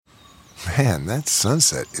Man, that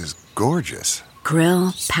sunset is gorgeous.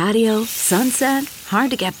 Grill, patio, sunset.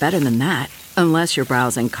 Hard to get better than that. Unless you're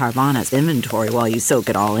browsing Carvana's inventory while you soak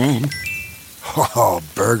it all in. Oh,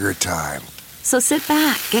 burger time. So sit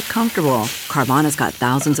back, get comfortable. Carvana's got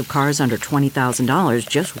thousands of cars under $20,000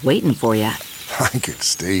 just waiting for you. I could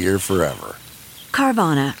stay here forever.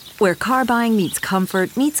 Carvana, where car buying meets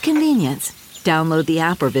comfort, meets convenience. Download the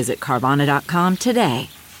app or visit Carvana.com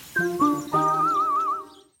today.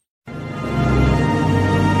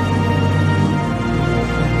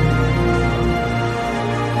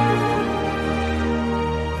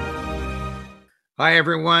 Hi,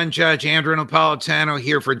 everyone. Judge Andrew Napolitano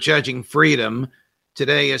here for Judging Freedom.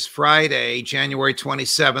 Today is Friday, January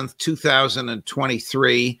 27th,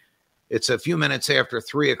 2023. It's a few minutes after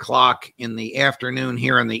 3 o'clock in the afternoon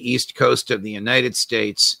here on the East Coast of the United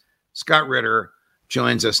States. Scott Ritter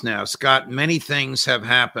joins us now. Scott, many things have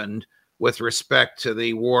happened with respect to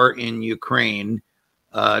the war in Ukraine.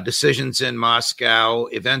 Decisions in Moscow,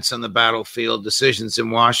 events on the battlefield, decisions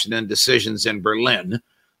in Washington, decisions in Berlin.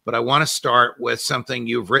 But I want to start with something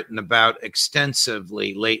you've written about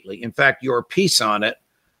extensively lately. In fact, your piece on it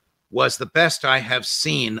was the best I have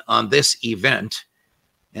seen on this event.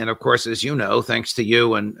 And of course, as you know, thanks to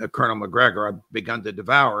you and Colonel McGregor, I've begun to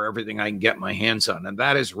devour everything I can get my hands on. And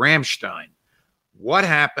that is Ramstein. What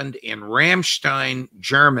happened in Ramstein,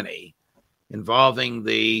 Germany, involving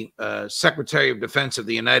the Secretary of Defense of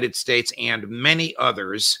the United States and many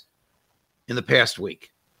others in the past week?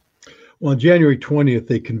 Well, on January 20th,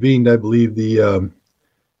 they convened, I believe, the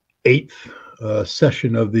eighth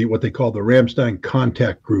session of what they call the Ramstein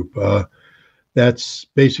Contact Group. That's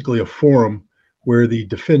basically a forum where the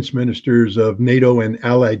defense ministers of NATO and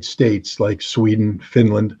allied states like Sweden,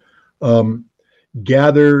 Finland,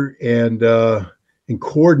 gather and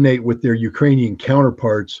coordinate with their Ukrainian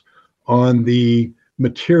counterparts on the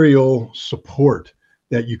material support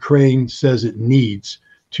that Ukraine says it needs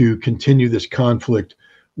to continue this conflict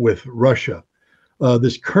with Russia.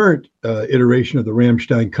 This current iteration of the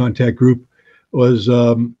Ramstein Contact Group was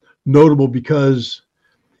notable because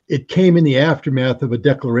it came in the aftermath of a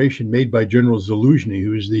declaration made by General Zaluzhny,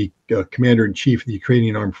 who is the commander-in-chief of the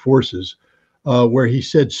Ukrainian Armed Forces, where he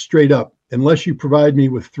said straight up, unless you provide me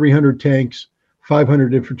with 300 tanks,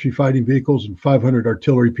 500 infantry fighting vehicles, and 500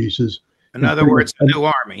 artillery pieces. In other words, a new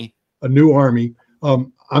army. A new army.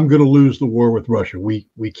 I'm going to lose the war with Russia.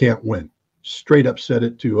 We can't win. Straight up said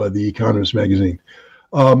it to The Economist magazine.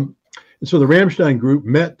 And so the Ramstein Group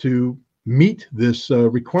met to meet this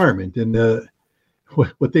requirement. And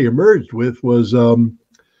what they emerged with was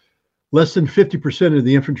less than 50% of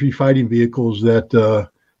the infantry fighting vehicles that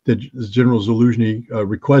General Zaluzhny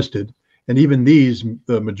requested. And even these,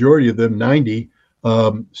 the majority of them, 90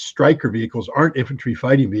 Stryker vehicles, aren't infantry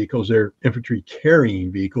fighting vehicles. They're infantry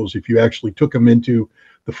carrying vehicles. If you actually took them into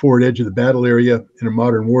the forward edge of the battle area in a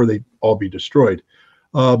modern war, they'd all be destroyed.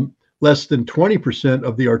 Less than 20%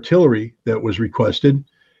 of the artillery that was requested.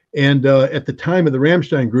 And at the time of the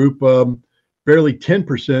Ramstein Group, barely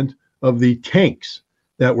 10% of the tanks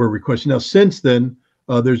that were requested. Now, since then,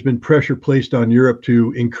 there's been pressure placed on Europe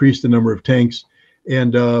to increase the number of tanks.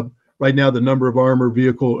 And right now, the number of armor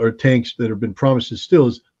vehicle or tanks that have been promised is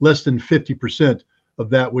less than 50%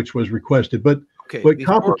 of that which was requested. But what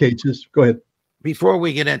complicates this, go ahead. Before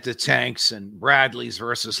we get into tanks and Bradleys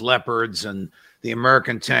versus Leopards and the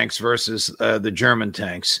American tanks versus the German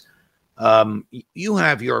tanks, you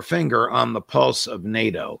have your finger on the pulse of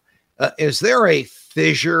NATO. Is there a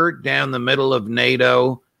fissure down the middle of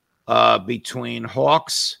NATO between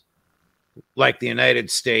hawks like the United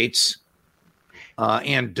States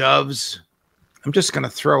and doves? I'm just going to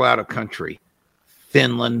throw out a country,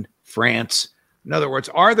 Finland, France. In other words,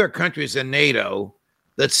 are there countries in NATO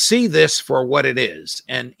that see this for what it is,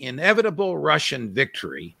 an inevitable Russian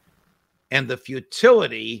victory and the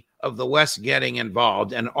futility of the West getting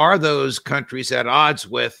involved? And are those countries at odds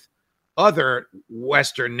with other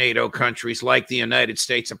Western NATO countries like the United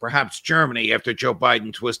States and perhaps Germany after Joe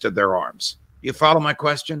Biden twisted their arms? You follow my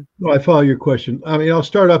question? No, I follow your question. I mean, I'll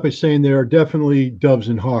start off by saying there are definitely doves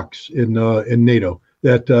and hawks in NATO.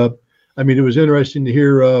 That it was interesting to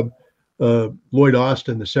hear Lloyd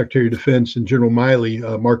Austin, the Secretary of Defense, and General Miley,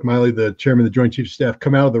 Mark Miley, the Chairman of the Joint Chiefs of Staff,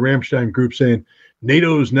 come out of the Ramstein Group saying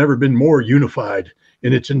NATO's never been more unified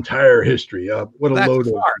in its entire history. What a load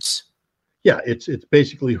of farce! Yeah, it's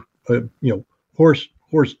basically horse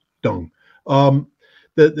dung.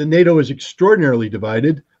 The NATO is extraordinarily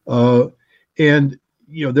divided, and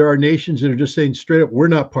there are nations that are just saying straight up, we're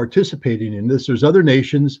not participating in this. There's other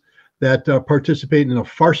nations that participate in a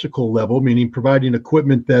farcical level, meaning providing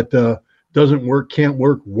equipment that doesn't work, can't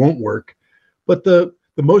work, won't work. But the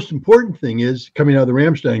the most important thing is coming out of the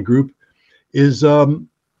Ramstein group is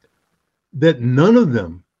that none of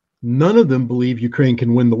them believe Ukraine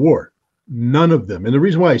can win the war. None of them. And the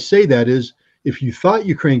reason why I say that is if you thought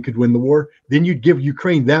Ukraine could win the war, then you'd give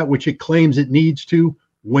Ukraine that which it claims it needs to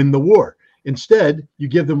win the war. Instead, you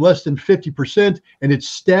give them less than 50%, and it's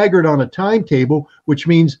staggered on a timetable, which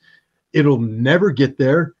means it'll never get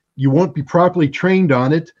there. You won't be properly trained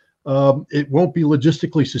on it. It won't be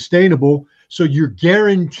logistically sustainable. So you're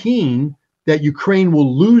guaranteeing that Ukraine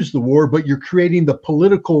will lose the war, but you're creating the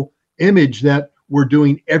political image that we're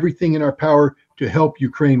doing everything in our power to help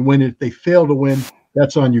Ukraine win. If they fail to win,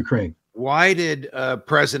 that's on Ukraine. Why did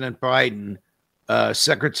President Biden,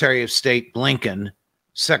 Secretary of State Blinken,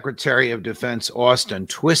 Secretary of Defense Austin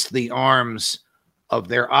twist the arms of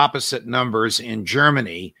their opposite numbers in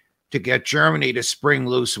Germany to get Germany to spring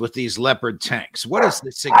loose with these Leopard tanks? What is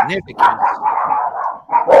the significance?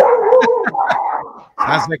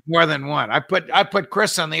 Sounds like more than one. I put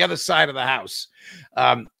Chris on the other side of the house.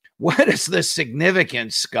 What is the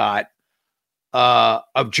significance, Scott,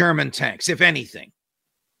 of German tanks, if anything?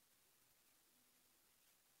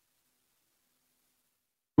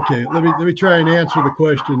 Okay, let me try and answer the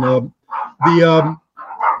question. The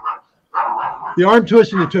arm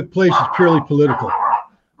twisting that took place is purely political.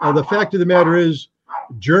 The fact of the matter is,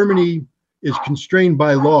 Germany is constrained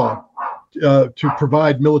by law to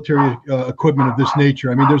provide military equipment of this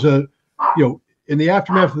nature. I mean, there's in the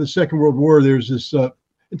aftermath of the Second World War, there's this,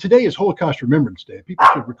 and today is Holocaust Remembrance Day. People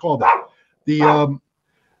should recall that.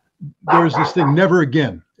 There's this thing, never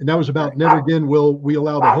again. And that was about never again will we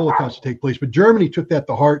allow the Holocaust to take place. But Germany took that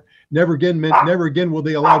to heart. Never again meant never again will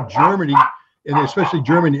they allow Germany, and especially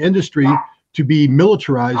German industry, to be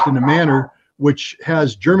militarized in a manner which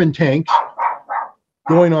has German tanks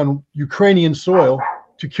going on Ukrainian soil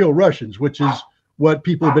to kill Russians, which is what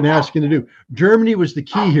people have been asking to do. Germany was the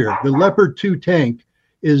key here. The Leopard 2 tank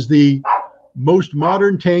is the most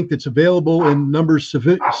modern tank that's available in numbers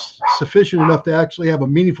sufficient enough to actually have a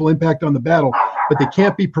meaningful impact on the battle, but they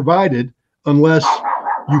can't be provided unless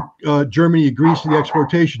Germany agrees to the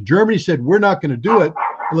exportation. Germany said, we're not going to do it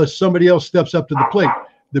unless somebody else steps up to the plate.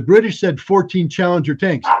 The British said 14 Challenger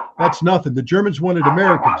tanks. That's nothing. The Germans wanted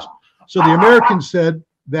Americans. So the Americans said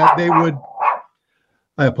that they would,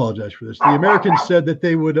 I apologize for this. The Americans said that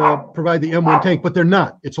they would provide the M1 tank, but they're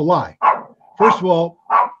not. It's a lie. First of all,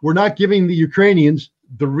 we're not giving the Ukrainians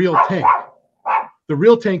the real tank. The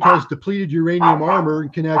real tank has depleted uranium armor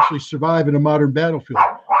and can actually survive in a modern battlefield.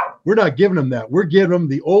 We're not giving them that. We're giving them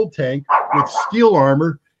the old tank with steel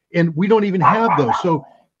armor, and we don't even have those. So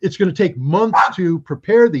it's going to take months to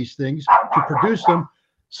prepare these things, to produce them.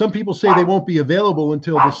 Some people say they won't be available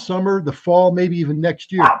until the summer, the fall, maybe even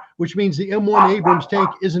next year, which means the M1 Abrams tank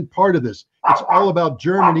isn't part of this. It's all about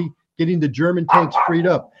Germany getting the German tanks freed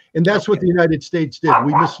up. And that's what the United States did.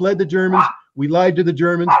 We misled the Germans. We lied to the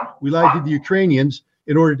Germans. We lied to the Ukrainians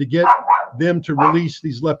in order to get them to release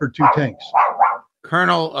these Leopard 2 tanks.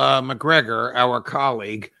 Colonel McGregor, our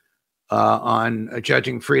colleague on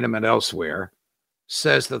Judging Freedom and Elsewhere,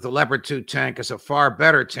 says that the Leopard 2 tank is a far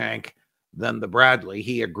better tank than the Bradley.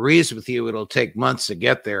 He agrees with you. It'll take months to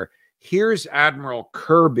get there. Here's Admiral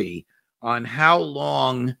Kirby on how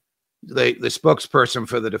long the spokesperson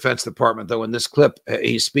for the Defense Department, though in this clip,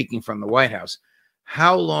 he's speaking from the White House,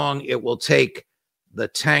 how long it will take the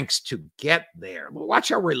tanks to get there. Watch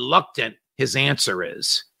how reluctant his answer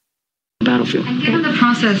is. Battlefield. And given the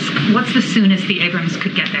process, what's the soonest the Abrams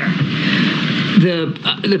could get there?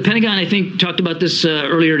 The Pentagon, I think, talked about this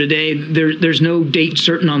earlier today. There's no date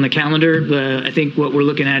certain on the calendar. I think what we're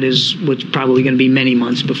looking at is what's probably going to be many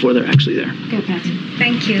months before they're actually there. Good, Patsy.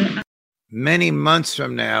 Thank you. Many months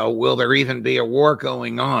from now, will there even be a war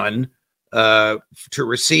going on to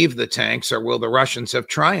receive the tanks, or will the Russians have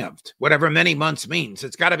triumphed? Whatever many months means,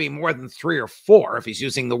 it's got to be more than 3 or 4 if he's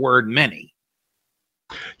using the word many.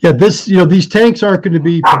 Yeah, these tanks aren't going to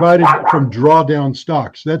be provided from drawdown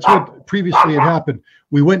stocks. That's what previously had happened.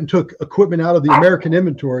 We went and took equipment out of the American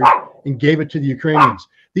inventory and gave it to the Ukrainians.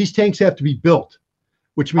 These tanks have to be built,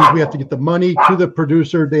 which means we have to get the money to the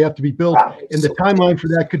producer. They have to be built, and the timeline for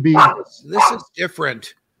that could be. This is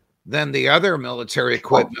different than the other military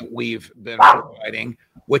equipment we've been providing,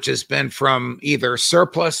 which has been from either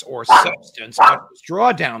surplus or substance, but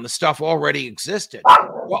drawdown. The stuff already existed.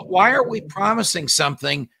 Why are we promising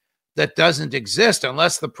something that doesn't exist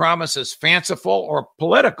unless the promise is fanciful or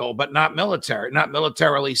political, but not military, not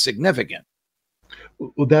militarily significant?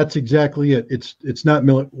 Well, that's exactly it. It's not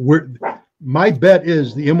military. My bet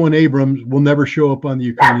is the M1 Abrams will never show up on the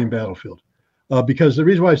Ukrainian battlefield. Because the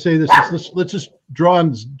reason why I say this is let's just draw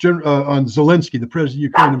on Zelensky, the president of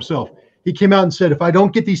Ukraine himself. He came out and said, if I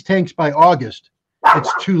don't get these tanks by August,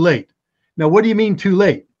 it's too late. Now, what do you mean too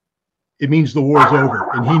late? It means the war is over,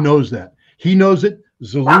 and he knows that. He knows it.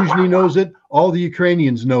 Zaluzhny knows it. All the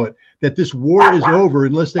Ukrainians know it, that this war is over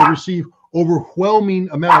unless they receive overwhelming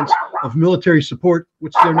amounts of military support,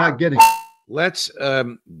 which they're not getting. Let's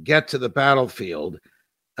get to the battlefield.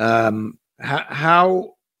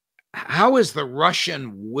 How is the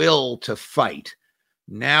Russian will to fight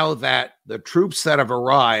now that the troops that have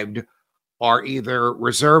arrived are either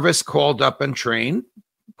reservists called up and trained,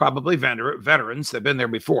 probably veterans, they've been there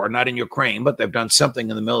before, not in Ukraine, but they've done something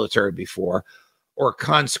in the military before, or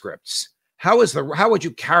conscripts? How would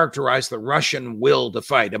you characterize the Russian will to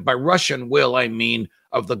fight? And by Russian will, I mean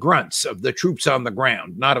of the grunts, of the troops on the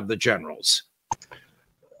ground, not of the generals.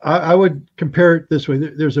 I would compare it this way.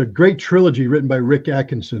 There's a great trilogy written by Rick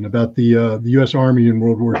Atkinson about the U.S. Army in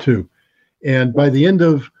World War II. And by the end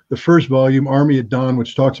of the first volume, Army at Dawn,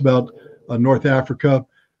 which talks about North Africa,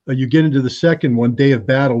 you get into the second one, Day of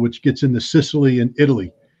Battle, which gets into Sicily and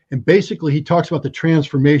Italy. And basically, he talks about the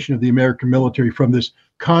transformation of the American military from this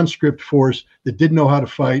conscript force that didn't know how to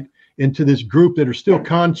fight into this group that are still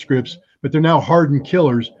conscripts, but they're now hardened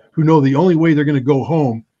killers who know the only way they're going to go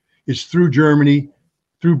home is through Germany,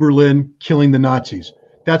 through Berlin, killing the Nazis.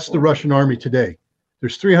 That's the Russian army today.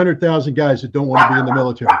 There's 300,000 guys that don't want to be in the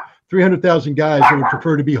military, 300,000 guys that would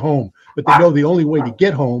prefer to be home, but they know the only way to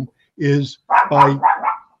get home is by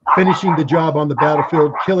finishing the job on the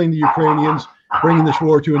battlefield, killing the Ukrainians, bringing this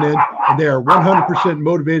war to an end, and they are 100%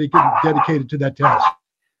 motivated and dedicated to that task.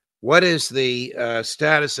 What is the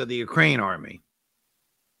status of the Ukraine army?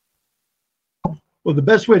 Well, the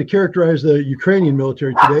best way to characterize the Ukrainian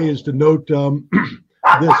military today is to note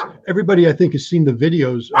this. Everybody, I think, has seen the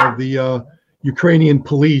videos of the Ukrainian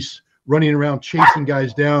police running around chasing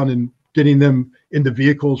guys down and getting them into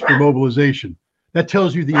vehicles for mobilization. That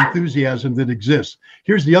tells you the enthusiasm that exists.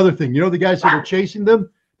 Here's the other thing. You know, the guys that are chasing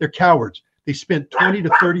them, they're cowards. They spent $20,000 to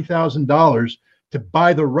 $30,000 to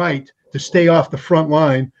buy the right to stay off the front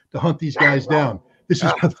line to hunt these guys down. This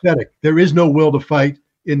is pathetic. There is no will to fight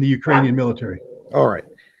in the Ukrainian military. All right.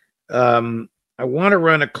 I want to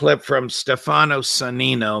run a clip from Stefano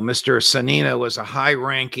Sannino. Mr. Sannino was a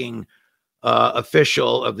high-ranking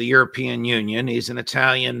official of the European Union. He's an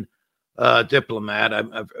Italian diplomat.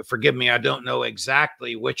 Forgive me, I don't know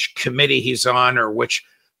exactly which committee he's on or which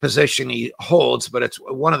position he holds, but it's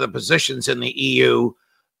one of the positions in the EU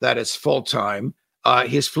that is full-time.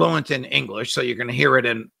 He's fluent in English, so you're going to hear it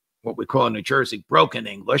in what we call in New Jersey broken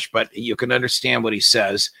English, but you can understand what he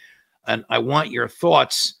says. And I want your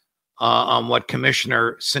thoughts on what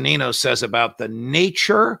Commissioner Sannino says about the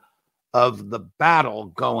nature of the battle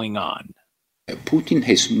going on. Putin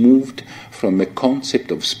has moved from a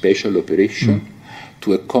concept of special operation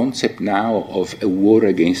to a concept now of a war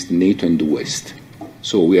against NATO and the West.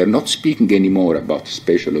 So we are not speaking anymore about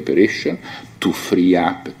special operation to free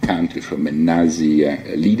up a country from a Nazi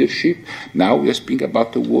leadership. Now we are speaking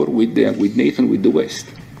about a war with NATO and with the West.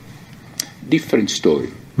 Different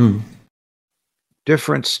story.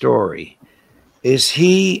 Different story. Is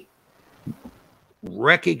he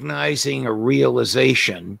recognizing a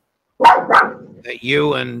realization that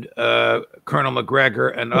you and Colonel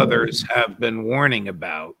McGregor and others have been warning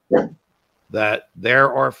about, that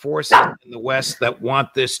there are forces in the West that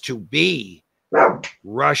want this to be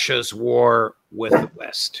Russia's war with the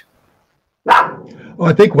West? Well,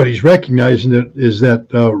 I think what he's recognizing is that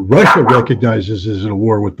Russia recognizes is a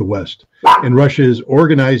war with the West, and Russia is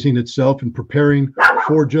organizing itself and preparing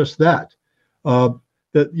for just that.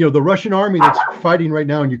 The Russian army that's fighting right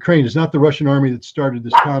now in Ukraine is not the Russian army that started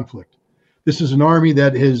this conflict. This is an army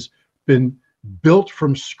that has been built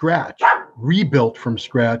from scratch, rebuilt from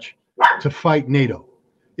scratch to fight NATO.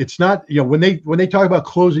 It's not, when they talk about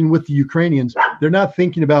closing with the Ukrainians, they're not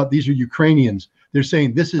thinking about these are Ukrainians. They're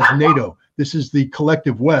saying this is NATO. This is the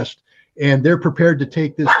collective West, and they're prepared to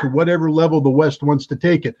take this to whatever level the West wants to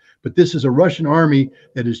take it. But this is a Russian army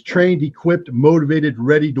that is trained, equipped, motivated,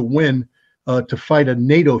 ready to win, to fight a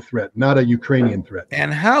NATO threat, not a Ukrainian threat.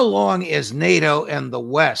 And how long is NATO and the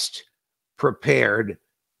West prepared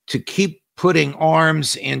to keep putting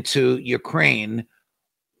arms into Ukraine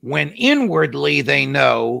when inwardly they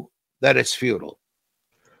know that it's futile?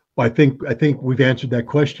 Well, I think we've answered that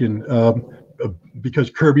question because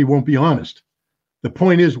Kirby won't be honest. The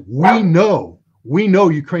point is, we know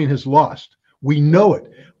Ukraine has lost. We know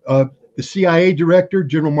it. The CIA director,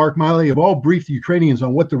 General Mark Milley, have all briefed the Ukrainians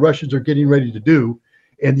on what the Russians are getting ready to do.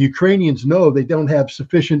 And the Ukrainians know they don't have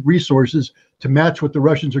sufficient resources to match what the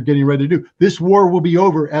Russians are getting ready to do. This war will be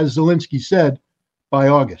over, as Zelensky said, by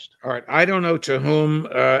August. All right. I don't know to whom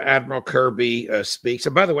Admiral Kirby speaks.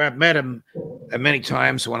 And by the way, I've met him many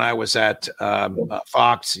times when I was at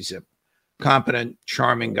Fox. He's a competent,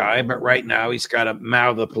 charming guy, but right now he's got to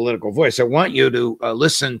mouth a political voice. I want you to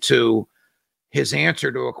listen to his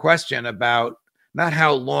answer to a question about not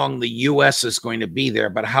how long the U.S. is going to be there,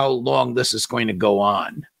 but how long this is going to go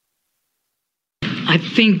on. I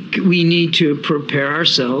think we need to prepare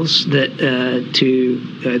ourselves that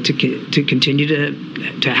to continue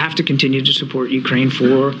to have to continue to support Ukraine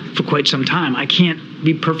for quite some time. I can't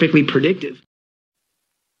be perfectly predictive.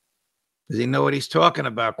 Does he know what he's talking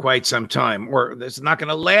about? Quite some time, or this is not going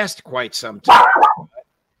to last quite some time?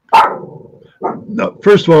 No,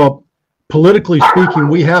 first of all, politically speaking,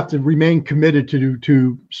 we have to remain committed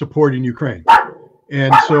to supporting Ukraine.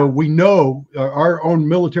 And so we know our own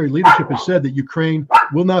military leadership has said that Ukraine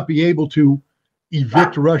will not be able to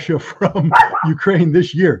evict Russia from Ukraine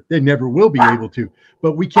this year. They never will be able to.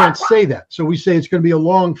 But we can't say that. So we say it's going to be a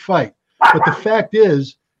long fight. But the fact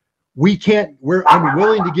is, we're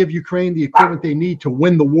unwilling to give Ukraine the equipment they need to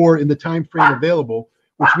win the war in the time frame available,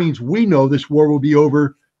 which means we know this war will be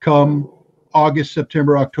over come August,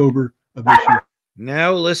 September, October of this year.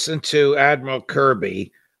 Now listen to Admiral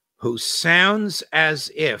Kirby, who sounds as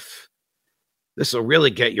if, this will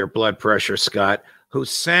really get your blood pressure, Scott, who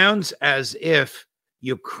sounds as if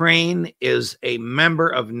Ukraine is a member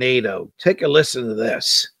of NATO. Take a listen to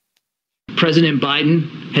this. President Biden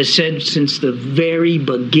has said since the very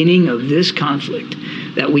beginning of this conflict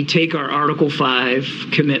that we take our Article 5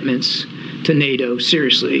 commitments to NATO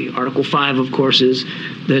seriously. Article 5, of course, is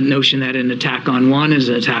the notion that an attack on one is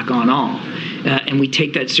an attack on all. And we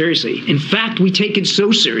take that seriously. In fact, we take it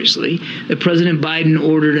so seriously that President Biden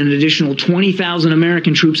ordered an additional 20,000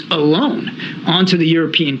 American troops alone onto the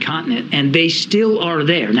European continent, and they still are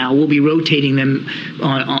there. Now, we'll be rotating them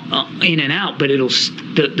in and out, but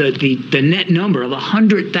the net number of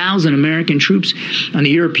 100,000 American troops on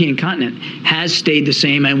the European continent has stayed the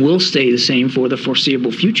same and will stay the same for the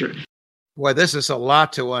foreseeable future. Boy, this is a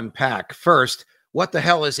lot to unpack. First, what the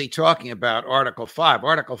hell is he talking about, Article 5?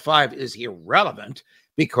 Article 5 is irrelevant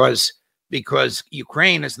because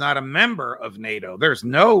Ukraine is not a member of NATO. There's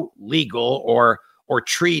no legal or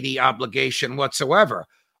treaty obligation whatsoever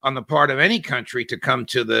on the part of any country to come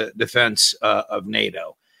to the defense of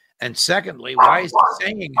NATO. And secondly, why is he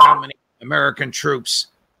saying how many American troops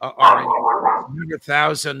are in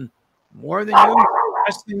 100,000 more than usual,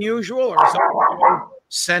 less than usual, or something?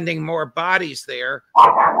 Sending more bodies there.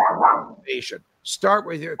 Start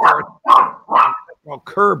with your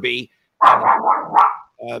Kirby.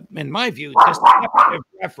 In my view, just a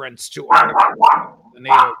reference to Article the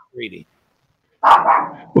NATO Treaty.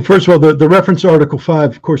 Well, first of all, the reference to Article 5,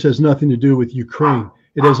 of course, has nothing to do with Ukraine.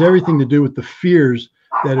 It has everything to do with the fears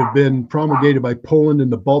that have been promulgated by Poland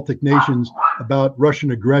and the Baltic nations about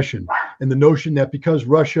Russian aggression, and the notion that because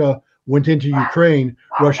Russia went into Ukraine,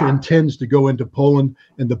 Russia intends to go into Poland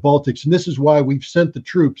and the Baltics. And this is why we've sent the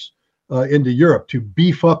troops into Europe, to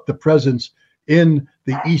beef up the presence in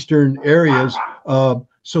the eastern areas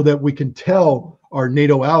so that we can tell our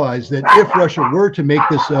NATO allies that if Russia were to make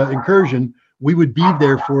this incursion, we would be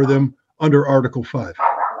there for them under Article 5.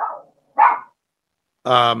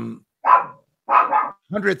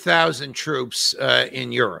 100,000 troops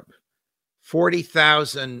in Europe.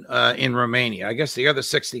 40,000 in Romania. I guess the other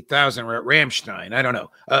 60,000 are at Ramstein. I don't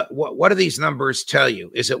know. What do these numbers tell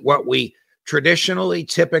you? Is it what we traditionally,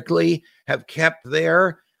 typically have kept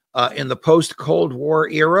there in the post-Cold War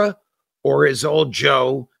era? Or is old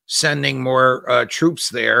Joe sending more troops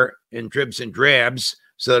there in dribs and drabs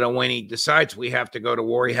so that when he decides we have to go to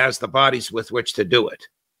war, he has the bodies with which to do it?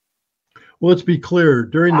 Well, let's be clear.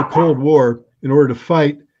 During the Cold War, in order to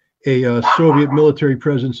fight a Soviet military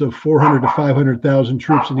presence of 400 to 500,000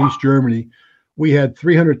 troops in East Germany, we had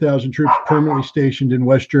 300,000 troops permanently stationed in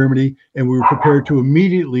West Germany, and we were prepared to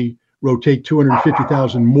immediately rotate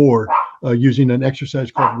 250,000 more using an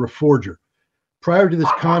exercise called Reforger. Prior to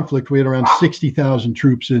this conflict, we had around 60,000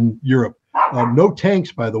 troops in Europe. No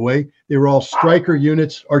tanks, by the way. They were all Stryker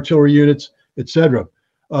units, artillery units, etc.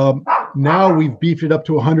 Now we've beefed it up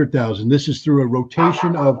to 100,000. This is through a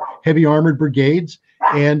rotation of heavy armored brigades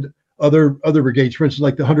and other brigades, for instance,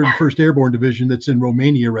 like the 101st Airborne Division that's in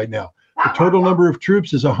Romania right now. The total number of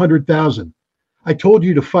troops is 100,000. I told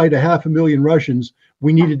you to fight 500,000 Russians,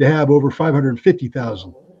 we needed to have over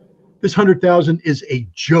 550,000. This 100,000 is a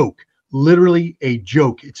joke, literally a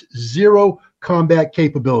joke. It's zero combat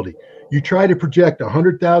capability. You try to project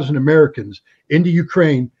 100,000 Americans into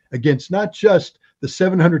Ukraine against not just the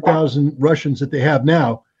 700,000 Russians that they have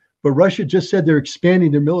now, but Russia just said they're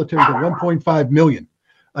expanding their military to 1.5 million.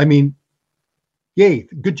 I mean, Yay,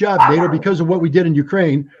 good job, NATO. Because of what we did in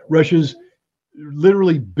Ukraine, Russia's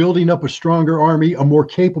literally building up a stronger army, a more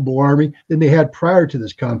capable army than they had prior to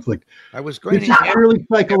this conflict. It's purely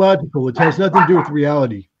psychological. It has nothing to do with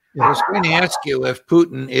reality. Yeah. I was going to ask you if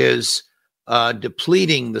Putin is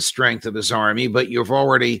depleting the strength of his army, but you've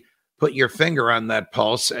already put your finger on that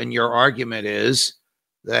pulse, and your argument is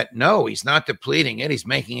that no, he's not depleting it. He's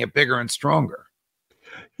making it bigger and stronger.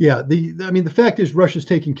 Yeah, the fact is Russia's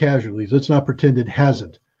taking casualties. Let's not pretend it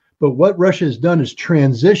hasn't. But what Russia has done is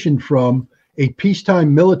transition from a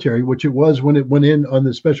peacetime military, which it was when it went in on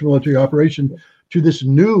the special military operation, to this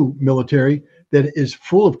new military that is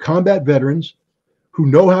full of combat veterans who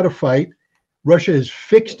know how to fight. Russia has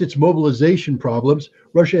fixed its mobilization problems.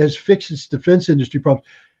 Russia has fixed its defense industry problems.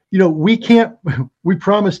 We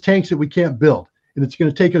promise tanks that we can't build, and it's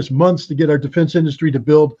going to take us months to get our defense industry to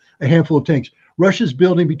build a handful of tanks. Russia's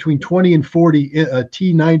building between 20 and 40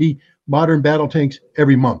 T-90 modern battle tanks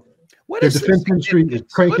every month. What is the defense industry is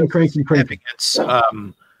cranking.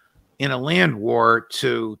 In a land war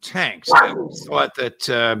to tanks? I always thought that,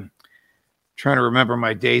 trying to remember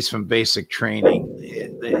my days from basic training,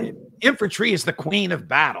 the infantry is the queen of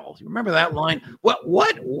battle. You remember that line?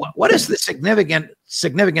 What is the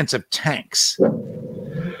significance of tanks?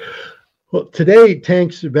 Well, today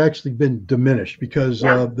tanks have actually been diminished because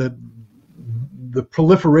the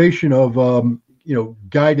proliferation of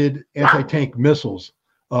guided anti-tank missiles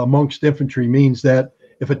amongst infantry means that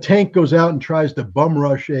if a tank goes out and tries to bum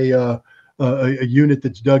rush a unit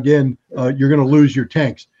that's dug in, you're going to lose your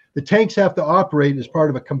tanks. The tanks have to operate as part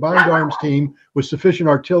of a combined arms team with sufficient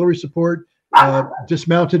artillery support,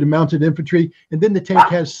 dismounted and mounted infantry, and then the tank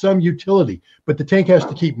has some utility. But the tank has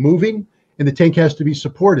to keep moving, and the tank has to be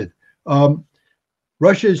supported.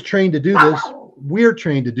 Russia is trained to do this. We're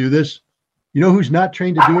trained to do this. You know who's not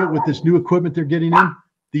trained to do it with this new equipment they're getting in?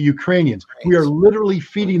 The Ukrainians. We are literally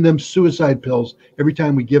feeding them suicide pills every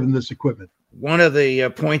time we give them this equipment. One of the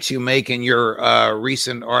points you make in your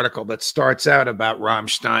recent article that starts out about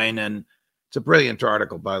Rammstein, and it's a brilliant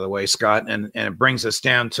article, by the way, Scott, and it brings us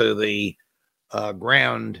down to the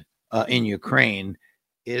ground in Ukraine,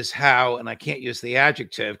 is how, and I can't use the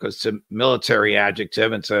adjective because it's a military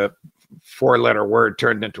adjective, it's a four-letter word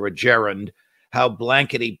turned into a gerund, how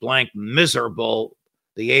blankety blank miserable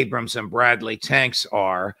the Abrams and Bradley tanks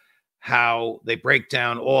are, how they break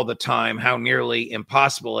down all the time, how nearly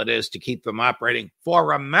impossible it is to keep them operating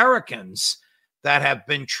for Americans that have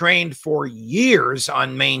been trained for years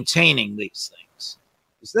on maintaining these things.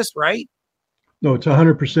 Is this right? No, it's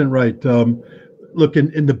 100% right. Look,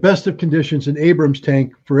 in the best of conditions, an Abrams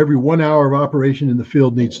tank for every 1 hour of operation in the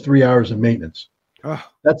field needs 3 hours of maintenance. Oh.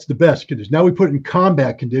 That's the best conditions. Now we put in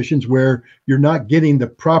combat conditions where you're not getting the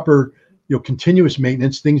proper, continuous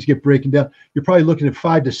maintenance. Things get breaking down. You're probably looking at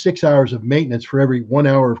 5 to 6 hours of maintenance for every 1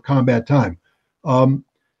 hour of combat time.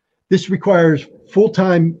 This requires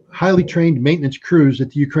full-time, highly trained maintenance crews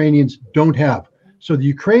that the Ukrainians don't have. So the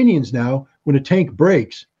Ukrainians now, when a tank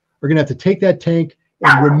breaks, are going to have to take that tank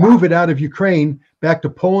and remove it out of Ukraine back to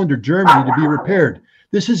Poland or Germany to be repaired.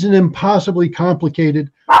 This is an impossibly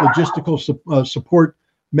complicated logistical support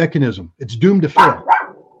mechanism. It's doomed to fail.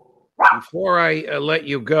 Before I let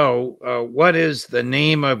you go, what is the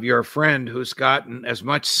name of your friend who's gotten as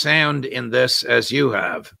much sound in this as you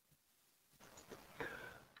have?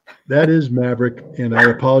 That is Maverick, and I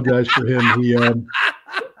apologize for him. He,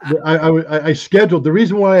 I scheduled, the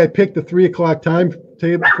reason why I picked the 3 o'clock time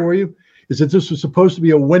table for you is that this was supposed to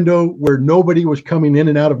be a window where nobody was coming in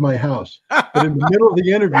and out of my house. But in the middle of the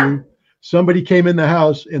interview, somebody came in the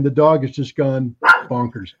house and the dog has just gone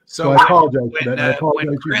bonkers. So I apologize for that.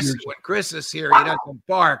 When Chris is here, he doesn't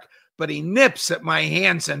bark, but he nips at my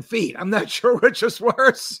hands and feet. I'm not sure which is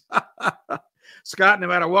worse. Scott, no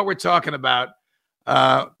matter what we're talking about,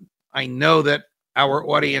 I know that our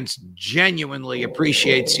audience genuinely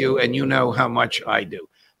appreciates you, and you know how much I do.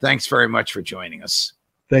 Thanks very much for joining us.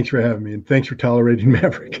 Thanks for having me, and thanks for tolerating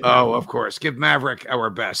Maverick. Oh, of course. Give Maverick our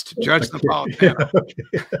best. Judge Napolitano.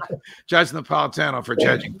 Judge Napolitano for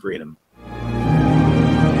Judging Freedom.